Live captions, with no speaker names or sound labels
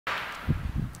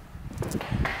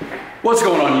What's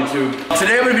going on, YouTube?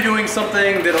 Today I'm going to be doing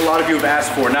something that a lot of you have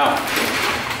asked for. Now,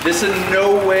 this in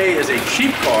no way is a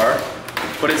cheap car,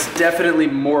 but it's definitely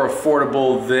more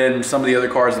affordable than some of the other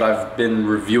cars that I've been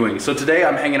reviewing. So today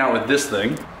I'm hanging out with this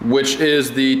thing, which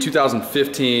is the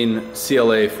 2015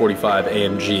 CLA45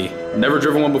 AMG. Never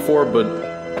driven one before, but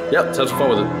yep, let's have some fun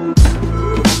with it.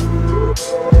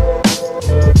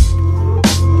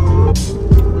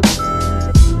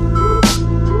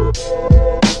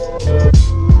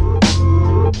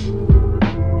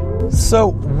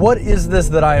 So what is this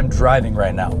that I am driving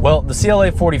right now? Well, the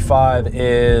CLA45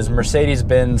 is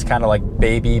Mercedes-Benz kind of like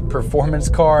baby performance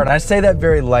car. And I say that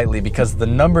very lightly because the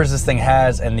numbers this thing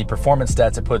has and the performance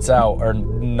stats it puts out are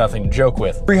nothing to joke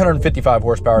with. 355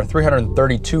 horsepower,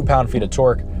 332 pound-feet of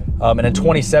torque. And in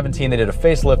 2017, they did a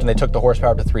facelift and they took the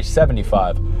horsepower to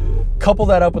 375. Couple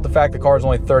that up with the fact the car is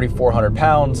only 3,400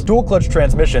 pounds, dual clutch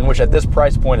transmission, which at this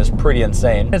price point is pretty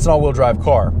insane. It's an all-wheel drive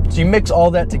car. So you mix all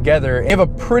that together, and you have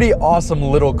a pretty awesome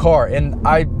little car. And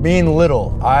I mean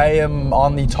little. I am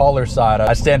on the taller side.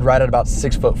 I stand right at about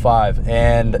 6'5",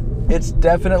 and it's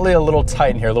definitely a little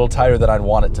tight in here, a little tighter than I'd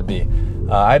want it to be.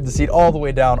 I have the seat all the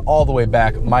way down, all the way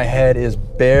back. My head is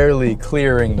barely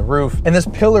clearing the roof. And this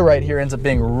pillar right here ends up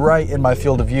being right in my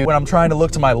field of view. When I'm trying to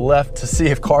look to my left to see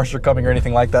if cars are coming or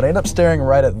anything like that, I end up staring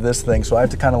right at this thing, so I have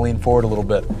to kind of lean forward a little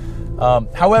bit.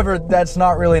 However, that's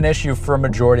not really an issue for a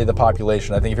majority of the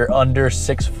population. I think if you're under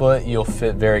 6 foot, you'll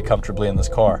fit very comfortably in this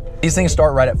car. These things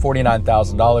start right at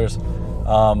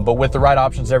 $49,000. But with the right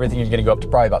options, everything, you're gonna go up to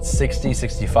probably about 60,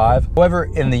 65. However,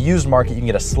 in the used market, you can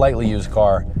get a slightly used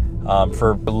car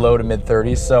for low to mid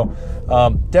 30s. So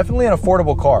definitely an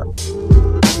affordable car.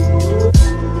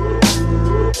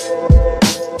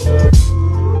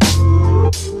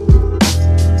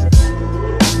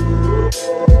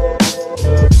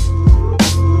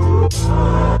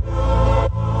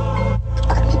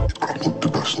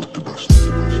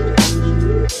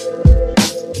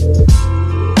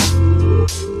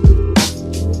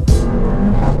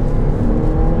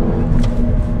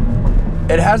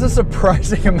 It has a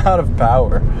surprising amount of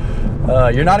power.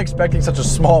 You're not expecting such a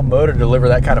small motor to deliver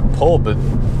that kind of pull, but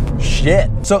shit.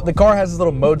 So the car has this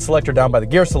little mode selector down by the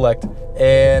gear select,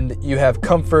 and you have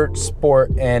comfort,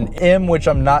 sport, and M, which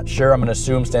I'm not sure. I'm gonna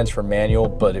assume stands for manual,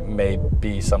 but it may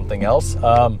be something else.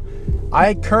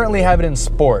 I currently have it in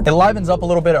sport. It livens up a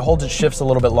little bit, it holds its shifts a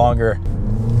little bit longer.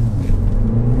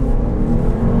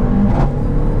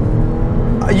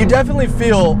 You definitely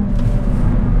feel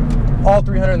all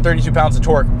 332 pounds of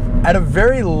torque at a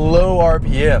very low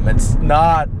RPM. It's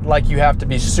not like you have to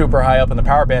be super high up in the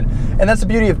power band, and that's the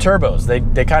beauty of turbos. They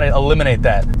kind of eliminate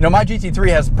that. You know, my GT3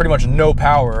 has pretty much no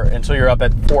power until you're up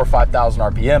at 4,000 or 5,000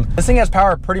 RPM. This thing has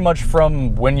power pretty much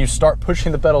from when you start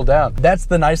pushing the pedal down. That's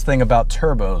the nice thing about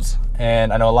turbos,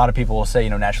 and I know a lot of people will say,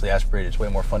 you know, naturally aspirated is way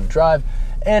more fun to drive,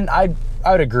 and I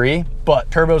would agree,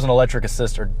 but turbos and electric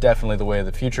assist are definitely the way of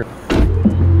the future.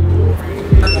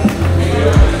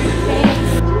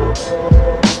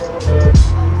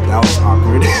 That was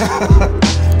awkward.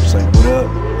 Just like, what up?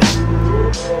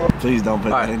 Please don't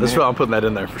put that in there. That's why I'm putting that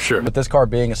in there for sure. With this car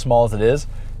being as small as it is,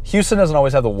 Houston doesn't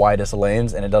always have the widest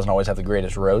lanes, and it doesn't always have the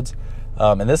greatest roads.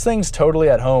 And this thing's totally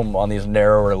at home on these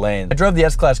narrower lanes. I drove the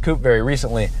S-Class Coupe very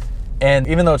recently, and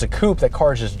even though it's a coupe, that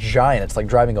car is just giant. It's like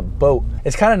driving a boat.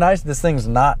 It's kind of nice that this thing's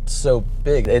not so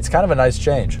big. It's kind of a nice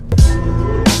change.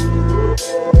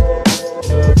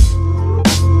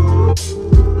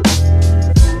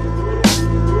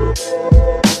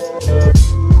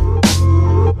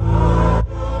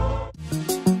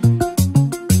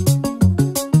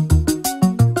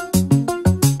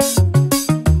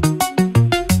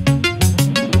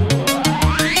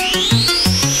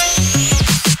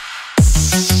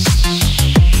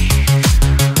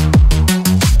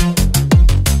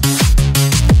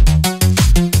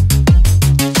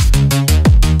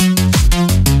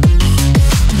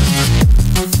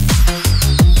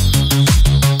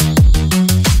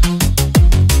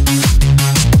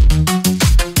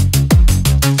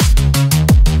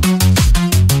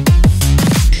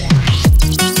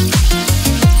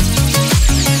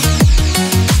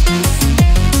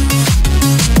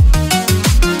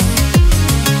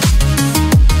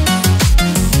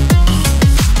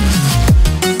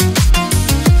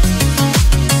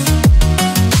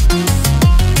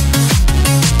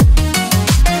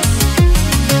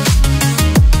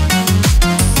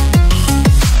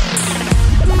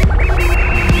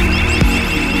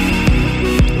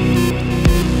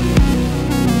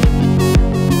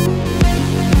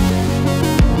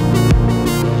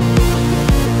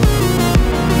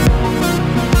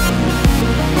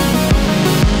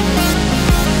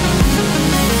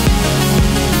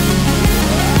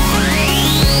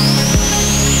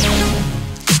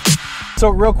 So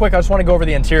real quick, I just want to go over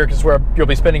the interior because it's where you'll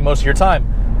be spending most of your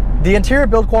time. The interior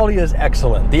build quality is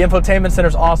excellent. The infotainment center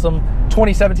is awesome.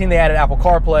 2017, they added Apple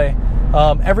CarPlay.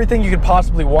 Everything you could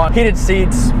possibly want. Heated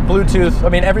seats, Bluetooth. I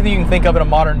mean, everything you can think of in a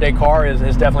modern day car is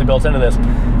definitely built into this.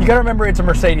 You gotta remember it's a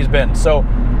Mercedes-Benz. So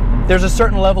there's a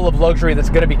certain level of luxury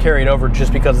that's gonna be carried over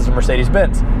just because it's a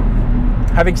Mercedes-Benz.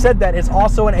 Having said that, it's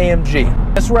also an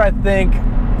AMG. That's where I think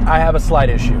I have a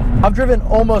slight issue. I've driven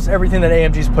almost everything that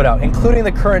AMG's put out, including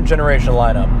the current generation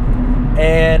lineup.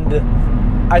 And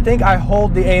I think I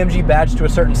hold the AMG badge to a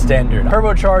certain standard.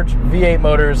 Turbocharged V8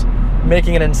 motors,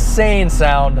 making an insane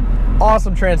sound,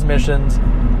 awesome transmissions,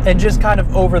 and just kind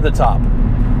of over the top.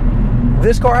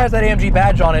 This car has that AMG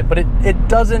badge on it, but it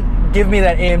doesn't give me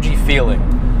that AMG feeling.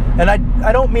 And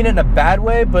I don't mean it in a bad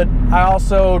way, but I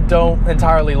also don't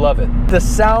entirely love it. The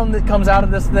sound that comes out of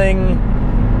this thing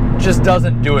just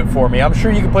doesn't do it for me. I'm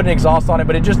sure you could put an exhaust on it,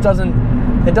 but it doesn't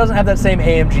have that same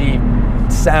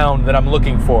AMG sound that I'm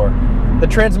looking for. The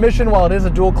transmission, while it is a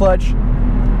dual clutch,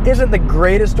 isn't the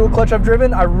greatest dual clutch I've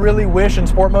driven. I really wish in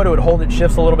sport mode it would hold its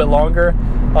shifts a little bit longer,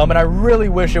 and I really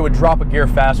wish it would drop a gear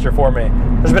faster for me.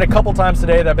 There's been a couple times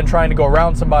today that I've been trying to go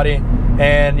around somebody,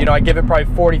 and I give it probably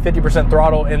 40–50%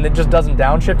 throttle, and it just doesn't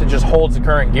downshift. It just holds the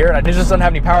current gear, and it just doesn't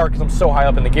have any power because I'm so high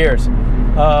up in the gears.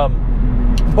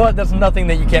 But that's nothing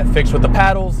that you can't fix with the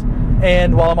paddles.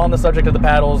 And while I'm on the subject of the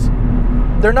paddles,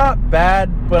 they're not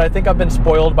bad, but I think I've been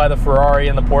spoiled by the Ferrari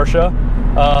and the Porsche.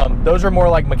 Those are more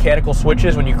like mechanical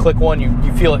switches. When you click one,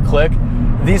 you feel it click.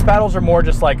 These paddles are more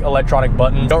just like electronic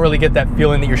buttons. You don't really get that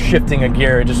feeling that you're shifting a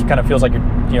gear. It just kind of feels like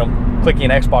you're, clicking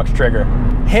an Xbox trigger.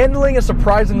 Handling is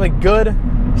surprisingly good.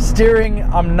 Steering,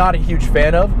 I'm not a huge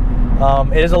fan of.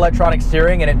 It is electronic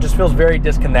steering, and it just feels very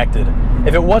disconnected.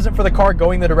 If it wasn't for the car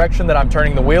going the direction that I'm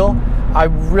turning the wheel, I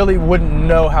really wouldn't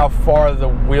know how far the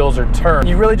wheels are turned.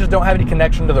 You really just don't have any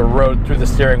connection to the road through the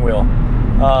steering wheel.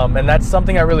 And that's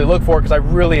something I really look for because I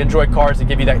really enjoy cars that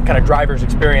give you that kind of driver's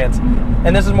experience.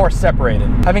 And this is more separated.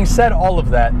 Having said all of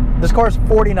that, this car is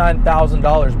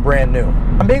 $49,000 brand new.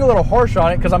 I'm being a little harsh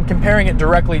on it because I'm comparing it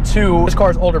directly to this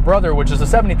car's older brother, which is a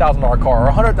 $70,000 car or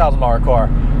a $100,000 car.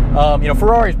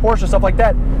 Ferraris, Porsche, stuff like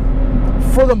that.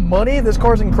 For the money, this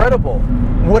car is incredible.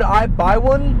 Would I buy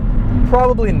one?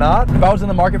 Probably not. If I was in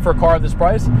the market for a car of this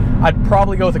price, I'd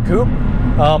probably go with a coupe.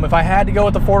 If I had to go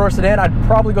with the four-door sedan, I'd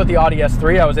probably go with the Audi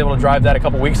S3. I was able to drive that a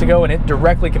couple weeks ago, and it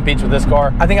directly competes with this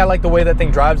car. I think I like the way that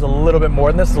thing drives a little bit more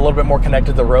than this. It's a little bit more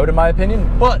connected to the road, in my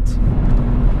opinion. But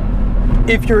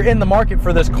if you're in the market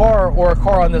for this car or a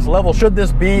car on this level, should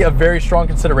this be a very strong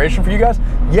consideration for you guys?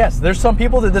 Yes, there's some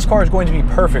people that this car is going to be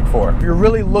perfect for. If you're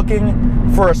really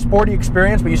looking for a sporty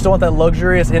experience, but you still want that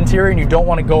luxurious interior and you don't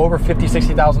want to go over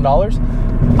 $50,000,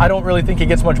 $60,000, I don't really think it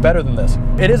gets much better than this.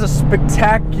 It is a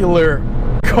spectacular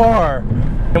car.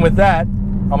 And with that,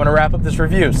 I'm going to wrap up this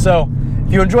review. So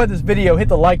if you enjoyed this video, hit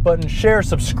the like button, share,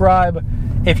 subscribe.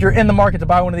 If you're in the market to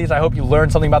buy one of these, I hope you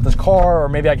learned something about this car, or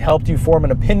maybe I helped you form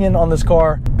an opinion on this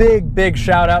car. Big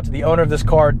shout out to the owner of this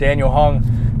car, Daniel Hung.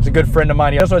 He's a good friend of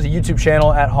mine. He also has a YouTube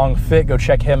channel at Hung Fit. Go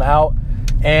check him out.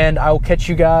 And I will catch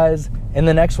you guys in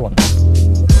the next one.